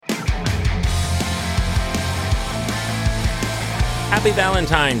Happy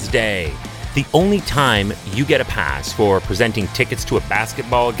Valentine's Day. The only time you get a pass for presenting tickets to a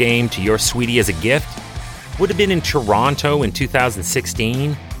basketball game to your sweetie as a gift would have been in Toronto in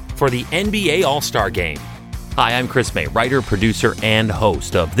 2016 for the NBA All-Star Game. Hi, I'm Chris May, writer, producer, and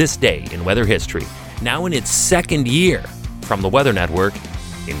host of This Day in Weather History, now in its second year from the Weather Network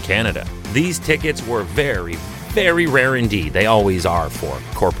in Canada. These tickets were very, very rare indeed. They always are for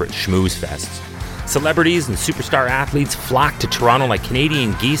corporate schmooze fests. Celebrities and superstar athletes flock to Toronto like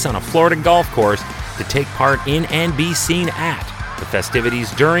Canadian geese on a Florida golf course to take part in and be seen at the festivities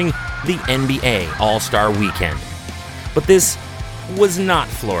during the NBA All-Star Weekend. But this was not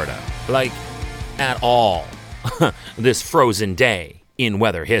Florida, like at all, this frozen day in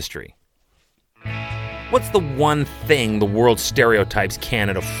weather history. What's the one thing the world stereotypes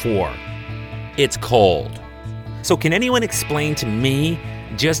Canada for? It's cold. So can anyone explain to me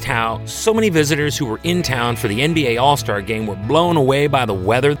just how so many visitors who were in town for the NBA All-Star Game were blown away by the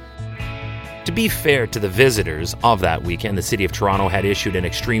weather? To be fair to the visitors of that weekend, the city of Toronto had issued an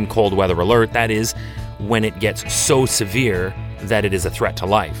extreme cold weather alert. That is, when it gets so severe that it is a threat to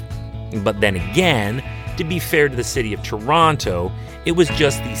life. But then again, to be fair to the city of Toronto, it was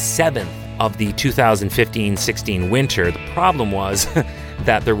just the 7th of the 2015-16 winter. The problem was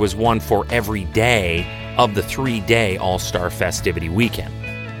that there was one for every day of the 3-day All-Star festivity weekend.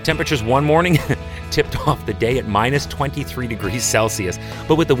 Temperatures one morning tipped off the day at minus 23 degrees Celsius,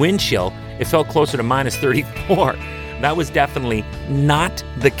 but with the wind chill, it felt closer to minus 34. That was definitely not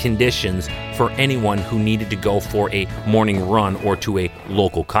the conditions for anyone who needed to go for a morning run or to a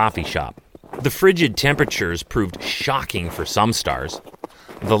local coffee shop. The frigid temperatures proved shocking for some stars.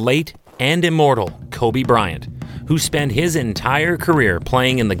 The late and immortal Kobe Bryant, who spent his entire career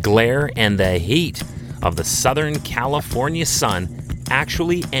playing in the glare and the heat of the Southern California sun,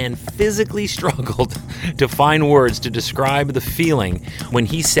 actually and physically struggled to find words to describe the feeling when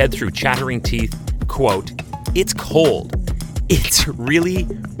he said through chattering teeth, quote, "It's cold. It's really,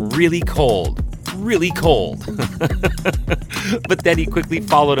 really cold. Really cold." But then he quickly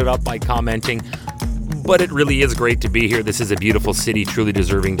followed it up by commenting, "But it really is great to be here. This is a beautiful city, truly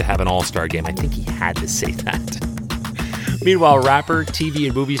deserving to have an all-star game." I think he had to say that. Meanwhile, rapper, TV,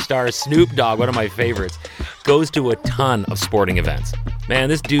 and movie star Snoop Dogg, one of my favorites, goes to a ton of sporting events. Man,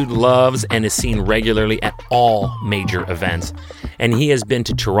 this dude loves and is seen regularly at all major events. And he has been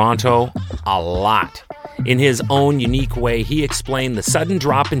to Toronto a lot. In his own unique way, he explained the sudden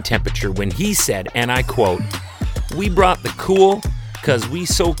drop in temperature when he said, and I quote, "We brought the cool, 'cause we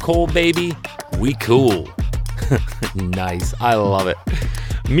so cold, baby, we cool." Nice, I love it.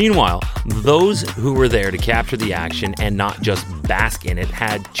 Meanwhile, those who were there to capture the action and not just bask in it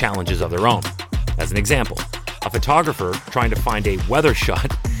had challenges of their own. As an example, a photographer trying to find a weather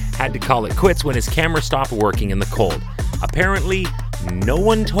shot had to call it quits when his camera stopped working in the cold. Apparently, no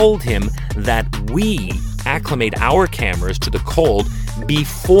one told him that we acclimate our cameras to the cold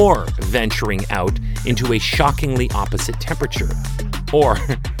before venturing out into a shockingly opposite temperature. Or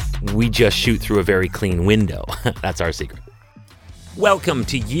we just shoot through a very clean window. That's our secret. Welcome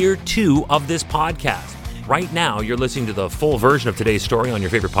to year 2 of this podcast. Right now, you're listening to the full version of today's story on your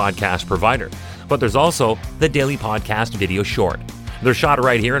favorite podcast provider. But there's also the daily podcast video short. They're shot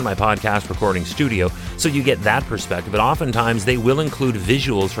right here in my podcast recording studio, so you get that perspective. But oftentimes, they will include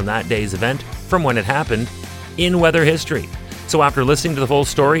visuals from that day's event, from when it happened, in weather history. So after listening to the full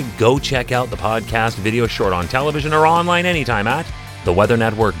story, go check out the podcast video short on television or online anytime at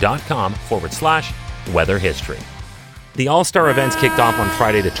theweathernetwork.com/weather history. The All-Star events kicked off on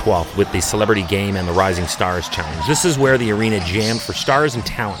Friday the 12th with the Celebrity Game and the Rising Stars Challenge. This is where the arena jammed for stars and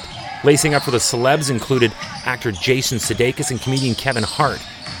talent. Lacing up for the celebs included actor Jason Sudeikis and comedian Kevin Hart.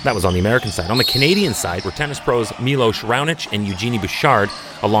 That was on the American side. On the Canadian side were tennis pros Milos Raonic and Eugenie Bouchard,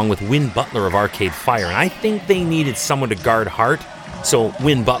 along with Win Butler of Arcade Fire. And I think they needed someone to guard Hart, so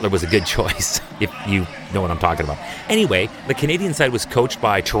Win Butler was a good choice, if you know what I'm talking about. Anyway, the Canadian side was coached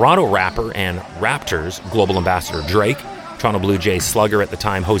by Toronto rapper and Raptors global ambassador Drake, Toronto Blue Jays slugger at the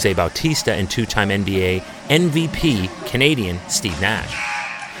time Jose Bautista, and two-time NBA MVP Canadian Steve Nash.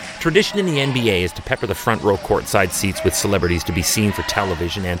 Tradition in the NBA is to pepper the front row courtside seats with celebrities to be seen for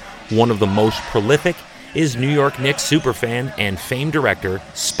television, and one of the most prolific is New York Knicks superfan and famed director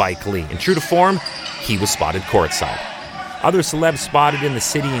Spike Lee. And true to form, he was spotted courtside. Other celebs spotted in the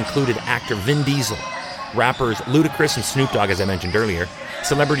city included actor Vin Diesel, rappers Ludacris and Snoop Dogg, as I mentioned earlier,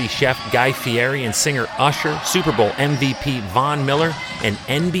 celebrity chef Guy Fieri, and singer Usher, Super Bowl MVP Von Miller, and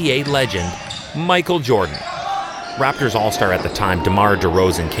NBA legend Michael Jordan. Raptors All-Star at the time, DeMar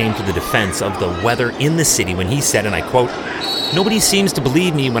DeRozan, came to the defense of the weather in the city when he said, and I quote, "Nobody seems to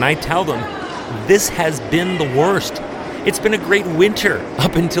believe me when I tell them this has been the worst. It's been a great winter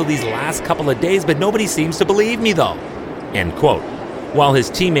up until these last couple of days, but nobody seems to believe me though. End quote. While his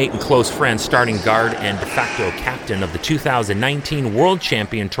teammate and close friend, starting guard and de facto captain of the 2019 world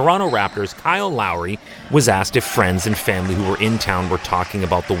champion Toronto Raptors, Kyle Lowry, was asked if friends and family who were in town were talking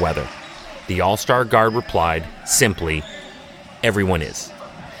about the weather. The all-star guard replied simply, "Everyone is."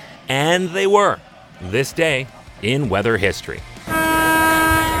 And they were, this day in weather history.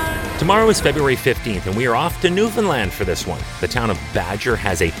 Tomorrow is February 15th, and we are off to Newfoundland for this one. The town of Badger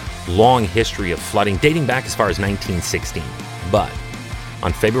has a long history of flooding dating back as far as 1916. But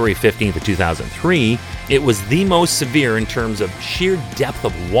on February 15th of 2003, it was the most severe in terms of sheer depth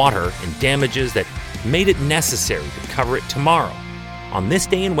of water and damages that made it necessary to cover it tomorrow on this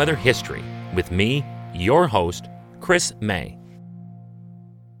day in weather history with me, your host, Chris May.